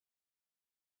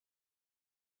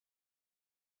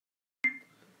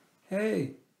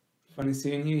Hey, funny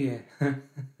seeing you here.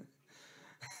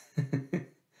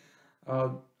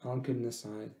 All kidding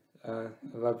aside, I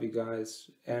love you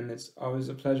guys, and it's always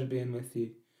a pleasure being with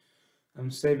you. I'm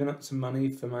saving up some money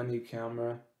for my new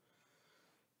camera.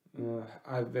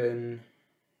 I've been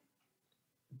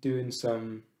doing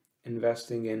some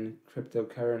investing in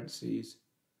cryptocurrencies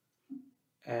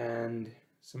and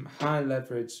some high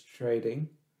leverage trading.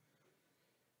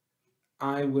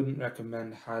 I wouldn't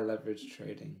recommend high leverage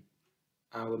trading.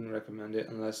 I wouldn't recommend it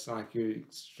unless like you're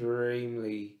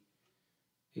extremely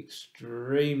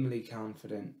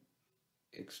confident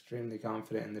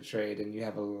in the trade and you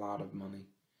have a lot of money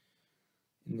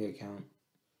in the account.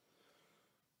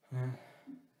 Uh,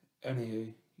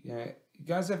 Anywho, yeah, you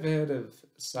guys ever heard of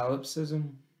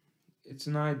solipsism? It's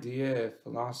an idea, a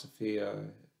philosophy, a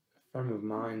frame of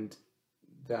mind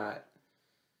that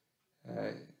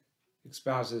uh,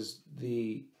 espouses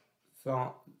the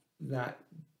thought that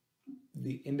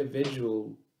the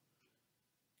individual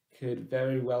could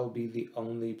very well be the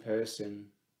only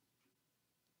person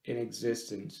in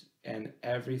existence, and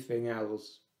everything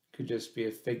else could just be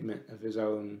a figment of his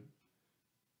own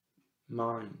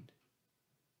mind.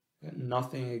 That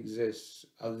nothing exists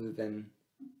other than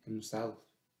himself,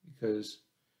 because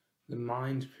the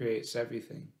mind creates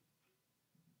everything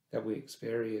that we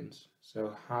experience.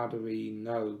 So how do we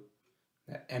know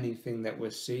that anything that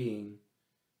we're seeing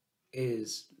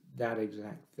is that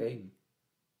exact thing?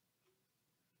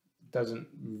 It doesn't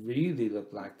really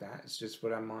look like that. It's just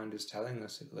what our mind is telling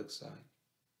us it looks like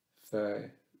for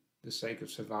the sake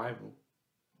of survival.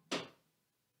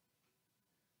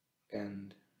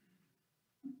 And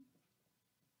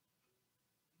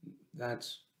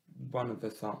that's one of the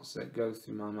thoughts that go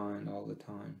through my mind all the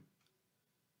time,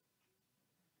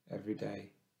 every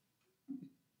day.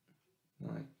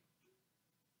 Like,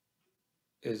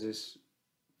 is this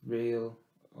real,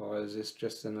 or is this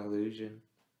just an illusion?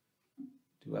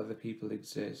 Do other people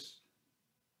exist?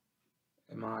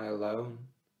 Am I alone?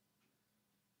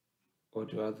 Or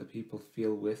do other people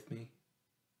feel with me?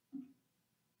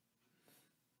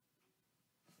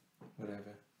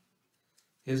 Whatever.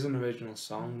 Here's an original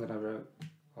song that I wrote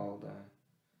called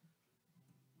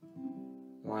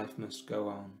Life Must Go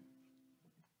On.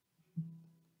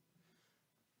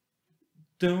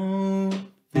 Don't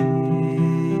feel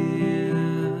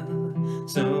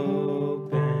so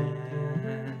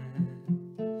bad.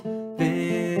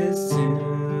 This too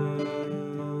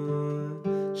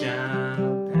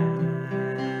shall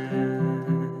pass.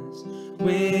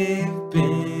 We've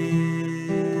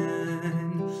been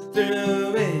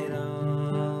through it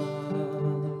all,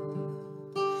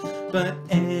 but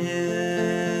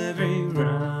every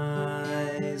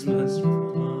rise must fall.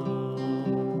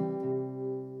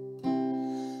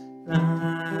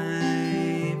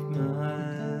 Life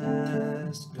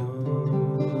must go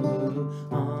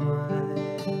on.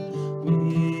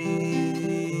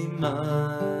 We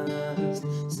must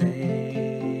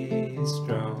stay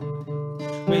strong.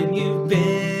 When you've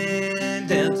been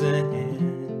dealt a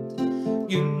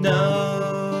hand, you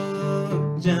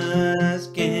know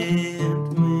just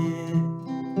can't win.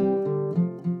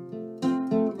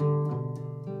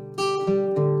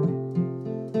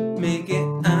 Make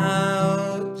it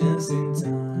out just in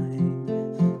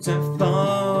time to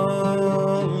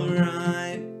fall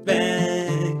right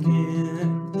back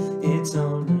in. It's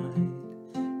alright,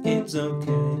 it's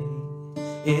okay,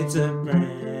 it's a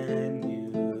brand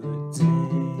new day.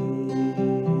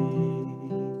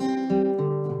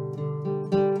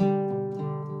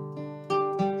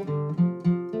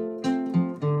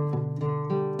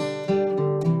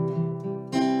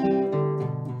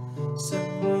 So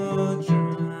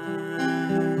dry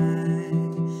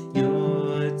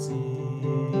your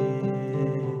tears,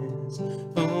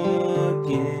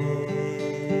 forget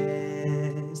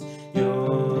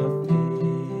your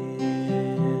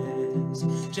fears,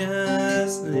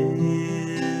 just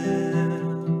live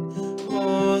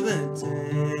for the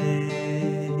day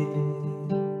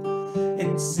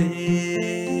and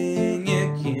sing your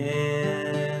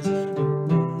cares away.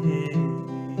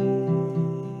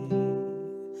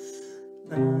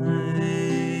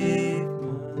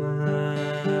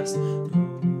 Life must go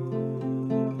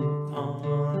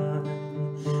on.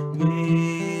 We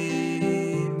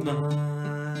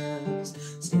must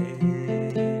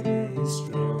stay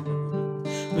strong.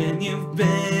 When you've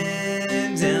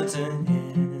been dealt a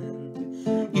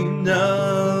hand, you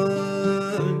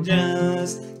know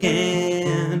just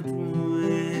can't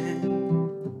win.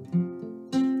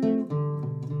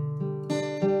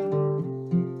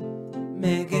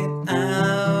 Make it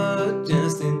out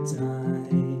just in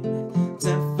time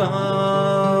to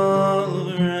fall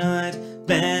right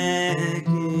back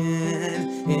in.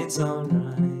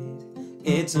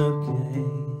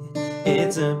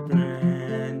 It's a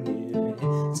brand new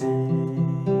day.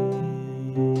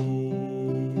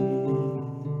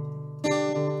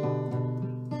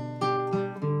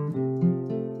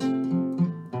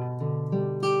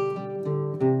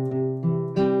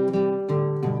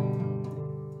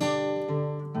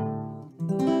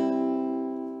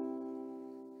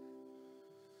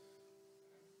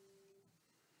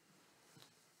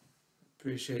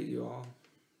 Appreciate you all.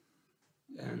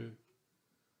 And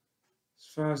as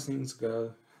far as things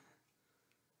go,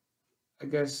 I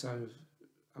guess I'm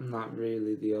not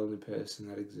really the only person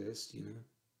that exists, you know?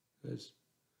 Because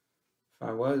if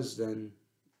I was, then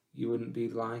you wouldn't be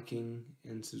liking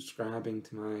and subscribing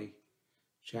to my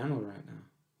channel right now,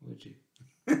 would you?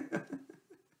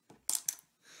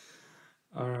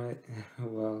 Alright,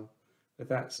 well, with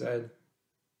that said,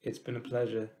 it's been a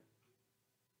pleasure.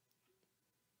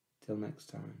 Till next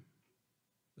time,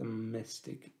 the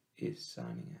Mystic is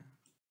signing out.